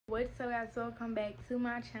What's up, guys? Welcome back to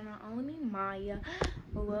my channel. Only me, Maya.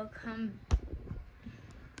 Welcome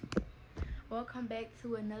back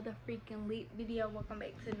to another freaking lit video. Welcome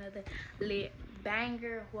back to another lit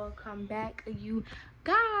banger. Welcome back, you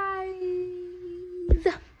guys.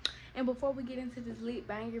 And before we get into this lit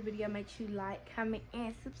banger video, make sure you like, comment,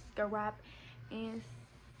 and subscribe. And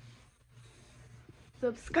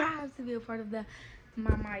subscribe to be a part of the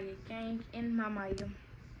Maya gang and Maya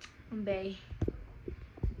Bay.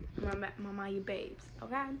 Maya babes,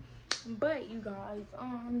 okay? But you guys,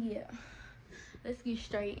 yeah, let's get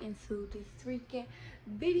straight into this freaking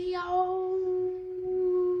video.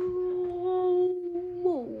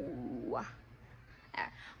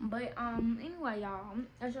 But anyway, y'all,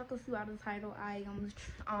 as y'all can see by the title, I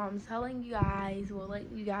am telling you guys, well,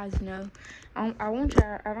 letting you guys know, I don't want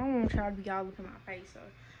y'all to be all up in my face, so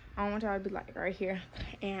I don't want y'all to be like right here,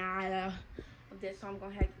 and this, so I'm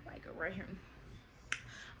gonna have you like right here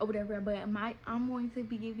or whatever. But I'm going to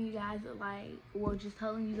be giving you guys just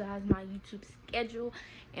telling you guys my YouTube schedule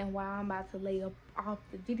and why I'm about to lay up off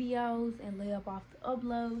the videos and lay up off the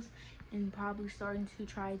uploads, and probably starting to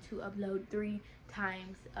try to upload 3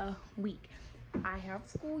 times a week. I have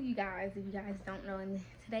school, you guys, if you guys don't know, and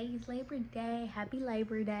today is Labor Day. Happy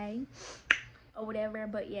Labor Day or whatever.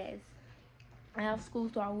 But yes, I have school,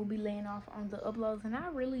 so I will be laying off on the uploads, and I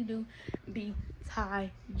really do be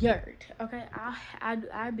tired. Okay,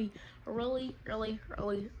 I be really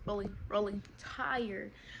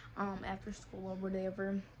tired after school or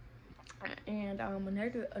whatever. And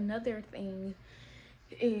another thing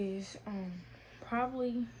is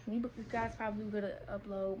probably you guys probably gonna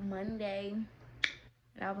upload Monday,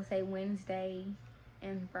 and I would say Wednesday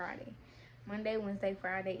and Friday. Monday, Wednesday,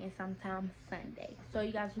 Friday, and sometimes Sunday. So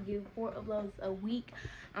you guys will get 4 uploads a week.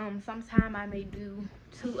 Sometime I may do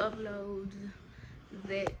 2 uploads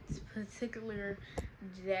that particular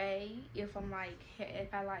day if I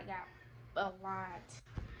got a lot,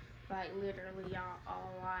 like literally, y'all,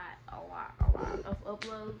 a lot of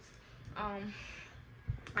uploads.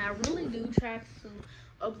 I really do try to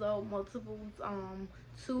upload multiple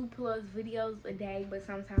 2+ videos a day, but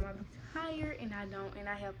sometimes I be tired and I don't, and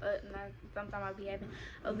I have sometimes I be having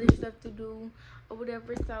other stuff to do or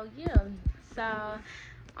whatever. So yeah, so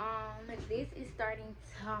this is starting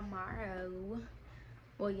tomorrow.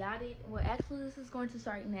 Well, actually, this is going to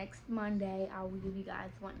start next Monday. I will give you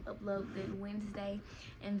guys one upload, then Wednesday,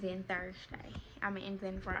 and then Thursday. And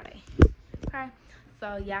then Friday. Okay.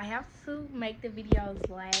 So y'all have to make the videos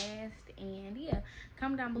last, and yeah,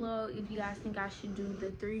 comment down below if you guys think I should do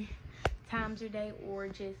the 3 times a day or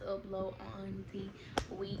just upload on the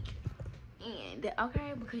week. And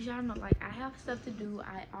okay, because y'all know, like, I have stuff to do.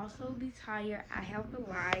 I also be tired. I have a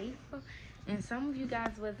life, and some of you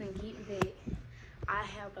guys wasn't getting that I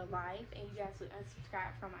have a life, and you guys would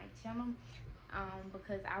unsubscribe from my channel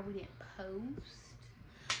because I wouldn't post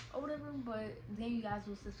or whatever. But then you guys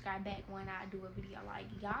will subscribe back when I do a video. Like,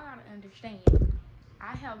 y'all gotta understand,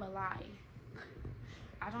 I have a life.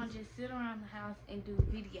 I don't just sit around the house and do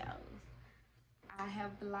videos. I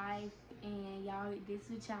have a life, and y'all, this is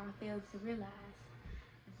what y'all fail to realize,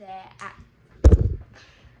 that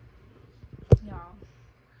y'all,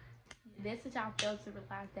 this is what y'all fail to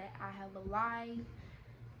realize, that I have a life.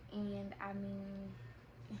 And I mean,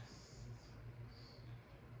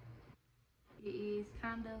 it is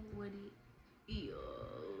kind of what it is.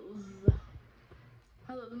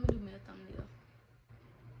 Hold up, let me do me a thumbnail.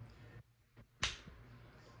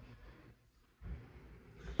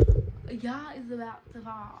 Y'all is about to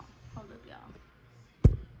fall. Hold up, y'all.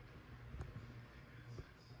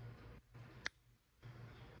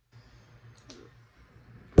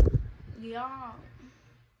 Y'all,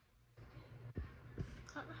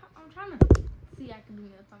 I'm trying to see I can do me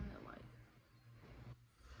a thumbnail like.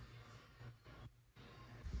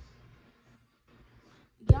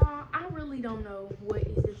 Y'all, I really don't know what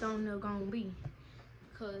is the thumbnail gonna be,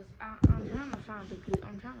 cause I'm trying to find a good.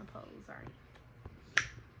 I'm trying to pose right.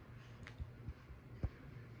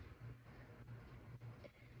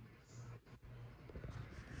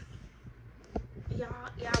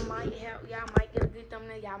 Y'all might get a good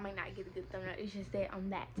thumbnail. Y'all might not get a good thumbnail. It's just that on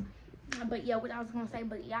that. But yeah, what I was gonna say,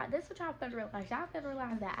 but y'all, that's what y'all better realize. Y'all better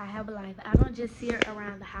realize that I have a life. I don't just sit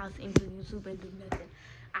around the house and do YouTube and do nothing.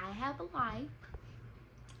 I have a life.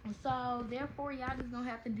 So therefore, y'all just gonna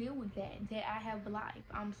have to deal with that. That I have a life.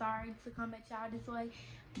 I'm sorry to come at y'all this way,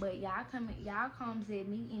 but y'all comes at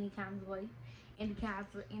me any kind of way, in the kinds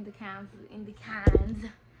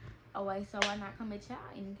of way. So I not come at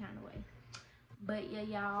y'all any kind of way. But yeah,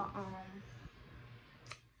 y'all,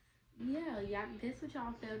 yeah, y'all, that's what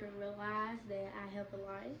y'all fail to realize, that I have a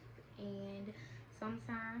life. And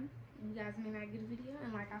sometime you guys may not get a video,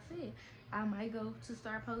 and like I said, I might go to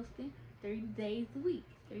start posting 3 days a week,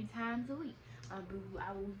 3 times a week. I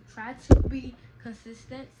will try to be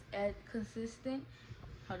consistent.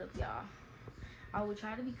 Hold up, y'all. I will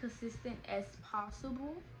try to be consistent as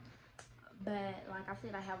possible. But like I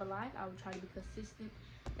said, I have a life. I will try to be consistent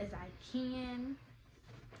as I can.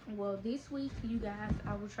 Well, this week, you guys,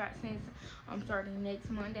 I will try, since I'm starting next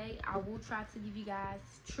Monday, I will try to give you guys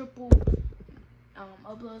triple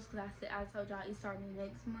uploads, because I told y'all it's starting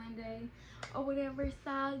next Monday or whatever.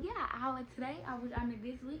 So yeah,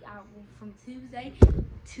 this week, from Tuesday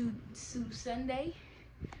to Sunday,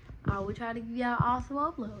 I will try to give y'all awesome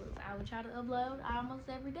uploads. I will try to upload almost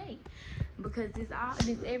every day, because this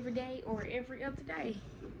every day or every other day.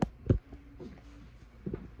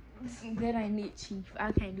 That ain't it, Chief.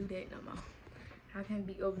 I can't do that no more. I can't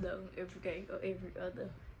be uploading every day or every other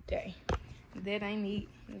day. That ain't it.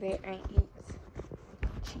 That ain't it,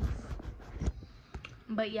 Chief.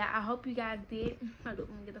 But yeah, I hope you guys did. Hold up,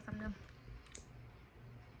 let me get us something.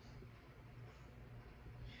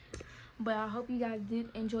 But I hope you guys did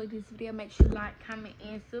enjoy this video. Make sure you like, comment,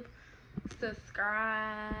 and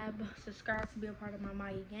subscribe to be a part of my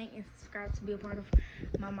Maya gang, and subscribe to be a part of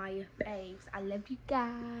my Maya faves. I love you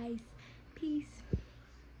guys. Peace.